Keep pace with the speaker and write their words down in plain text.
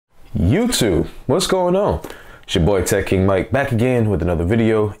YouTube, what's going on? It's your boy Techkingmike back again with another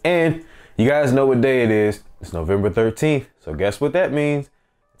video, and you guys know what day it is. It's November 13th, so guess what that means?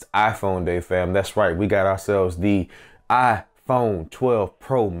 It's iPhone day, fam. That's right, we got ourselves the iPhone 12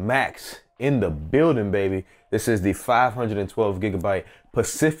 Pro Max in the building, baby. This is the 512 gigabyte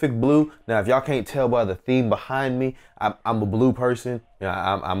Pacific Blue. Now, if y'all can't tell by the theme behind me, I'm a blue person.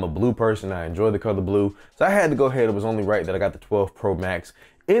 I'm a blue person. I enjoy the color blue. So I had to go ahead. It was only right that I got the 12 Pro Max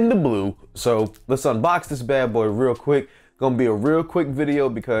in the blue. So let's unbox this bad boy real quick. Gonna be a real quick video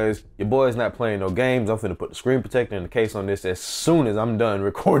because your boy's not playing no games. I'm finna put the screen protector in the case on this as soon as I'm done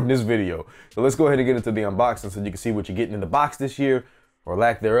recording this video. So let's go ahead and get into the unboxing so you can see what you're getting in the box this year, or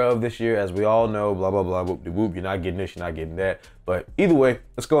lack thereof this year. As we all know, blah, blah, blah, whoop de whoop, you're not getting this, you're not getting that. But either way,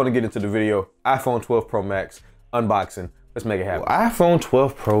 let's go on and get into the video. iPhone 12 Pro Max unboxing. Let's make it happen. Well, iPhone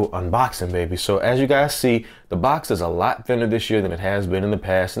 12 Pro unboxing, baby. So as you guys see, the box is a lot thinner this year than it has been in the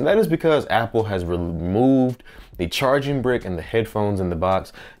past. And that is because Apple has removed the charging brick and the headphones in the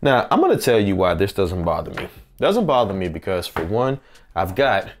box. Now, I'm gonna tell you why this doesn't bother me. It doesn't bother me because, for one, I've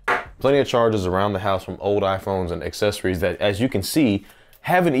got plenty of chargers around the house from old iPhones and accessories that, as you can see,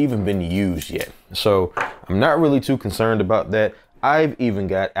 haven't even been used yet. So I'm not really too concerned about that. I've even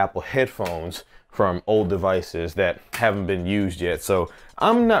got Apple headphones from old devices that haven't been used yet. So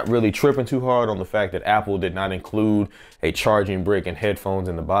I'm not really tripping too hard on the fact that Apple did not include a charging brick and headphones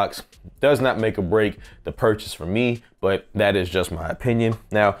in the box. Does not make or break the purchase for me, but that is just my opinion.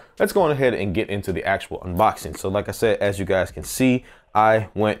 Now, let's go on ahead and get into the actual unboxing. So like I said, as you guys can see, I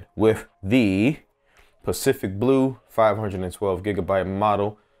went with the Pacific Blue 512 gigabyte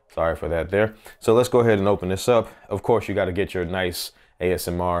model. Sorry for that there. So let's go ahead and open this up. Of course, you got to get your nice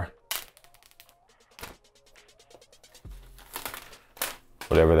ASMR.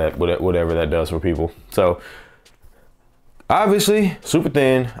 Whatever that does for people. So obviously super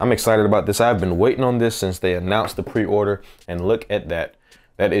thin. I'm excited about this. I've been waiting on this since they announced the pre-order, and look at that.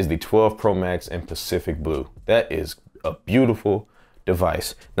 That is the 12 Pro Max in Pacific Blue. That is a beautiful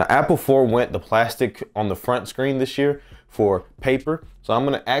device. Now, Apple forewent the plastic on the front screen this year for paper. So I'm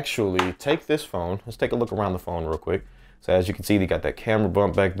gonna actually take this phone. Let's take a look around the phone real quick. So as you can see, they got that camera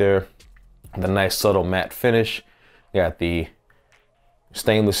bump back there, the nice subtle matte finish. Got the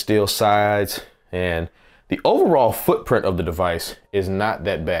stainless steel sides, and the overall footprint of the device is not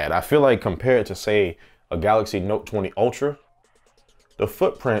that bad. I feel like compared to, say, a Galaxy Note 20 Ultra, the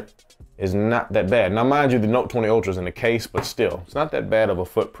footprint is not that bad. Now, mind you, the Note 20 Ultra is in the case, but still, it's not that bad of a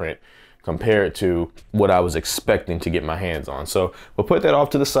footprint compared to what I was expecting to get my hands on. So we'll put that off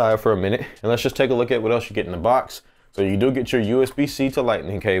to the side for a minute, and let's just take a look at what else you get in the box. So you do get your USB-C to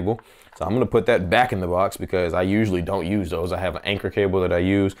Lightning cable. So I'm gonna put that back in the box because I usually don't use those. I have an anchor cable that I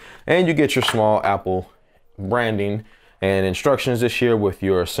use. And you get your small Apple branding and instructions this year with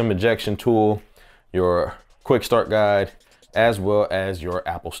your SIM ejection tool, your quick start guide, as well as your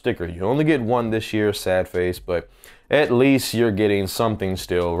Apple sticker. You only get one this year, sad face, but at least you're getting something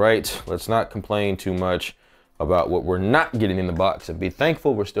still, right? Let's not complain too much about what we're not getting in the box and be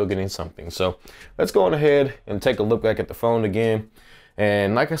thankful we're still getting something. So let's go on ahead and take a look back at the phone again.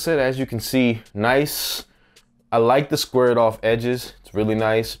 And like I said, as you can see, nice. I like the squared off edges. It's really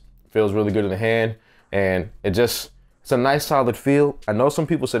nice. Feels really good in the hand. And it's a nice solid feel. I know some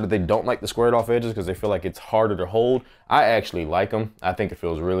people said that they don't like the squared off edges because they feel like it's harder to hold. I actually like them. I think it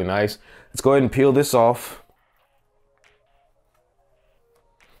feels really nice. Let's go ahead and peel this off.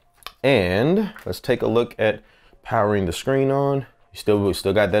 And let's take a look at powering the screen on. We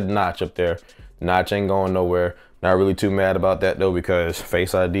still got that notch up there. The notch ain't going nowhere. Not really too mad about that though, because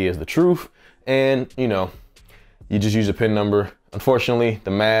Face ID is the truth. And you know, you just use a PIN number. Unfortunately,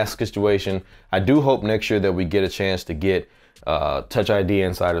 the mask situation, I do hope next year that we get a chance to get Touch ID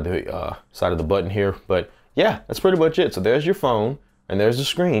inside of the button here. But yeah, that's pretty much it. So there's your phone and there's the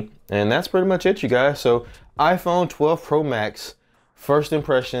screen, and that's pretty much it, you guys. So iPhone 12 Pro Max, first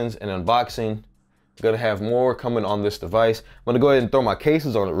impressions and unboxing. Gonna have more coming on this device. I'm gonna go ahead and throw my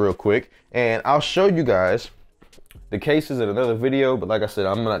cases on it real quick, and I'll show you guys the cases in another video. But like I said,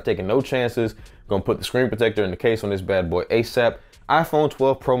 I'm not taking no chances. Gonna put the screen protector in the case on this bad boy ASAP. iPhone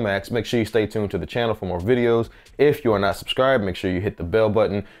 12 Pro Max. Make sure you stay tuned to the channel for more videos. If you are not subscribed, make sure you hit the bell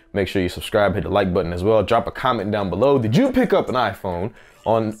button. Make sure you subscribe, hit the like button as well. Drop a comment down below. Did you pick up an iPhone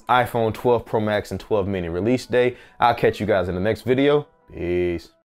on iPhone 12 Pro Max and 12 mini release day? I'll catch you guys in the next video. Peace.